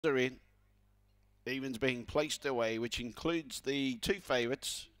are in. Evens being placed away, which includes the two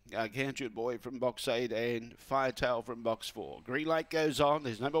favourites, Gargantuan Boy from box 8 and Firetail from box 4. Green light goes on.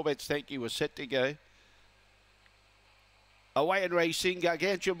 There's no more bets. Thank you. We're set to go. Away and racing,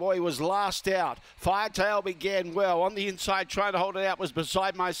 Gargantuan Boy was last out. Firetail began well. On the inside, trying to hold it out was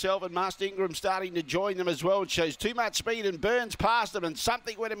Beside Myself, and Master Ingram starting to join them as well. It shows too much speed and burns past them, and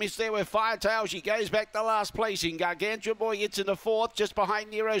something went amiss there with Firetail. She goes back to last placing. Gargantuan Boy gets into fourth, just behind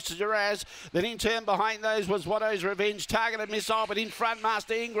Nero Shiraz. Then in turn behind those was Watto's Revenge. Targeted missile, but in front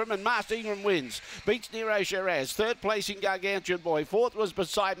Master Ingram, and Master Ingram wins. Beats Nero Shiraz. Third placing Gargantuan Boy. Fourth was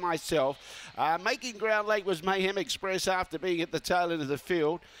Beside Myself. Making ground late was Mayhem Express after being at the tail end of the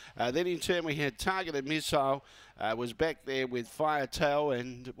field. Then in turn we had Targeted Missile was back there with Firetail,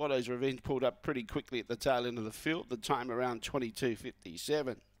 and Watto's Revenge pulled up pretty quickly at the tail end of the field. The time around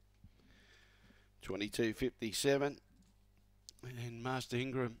 22.57. 22.57. And Master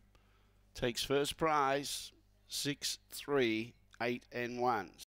Ingram takes first prize, 6, 3, 8 and 1.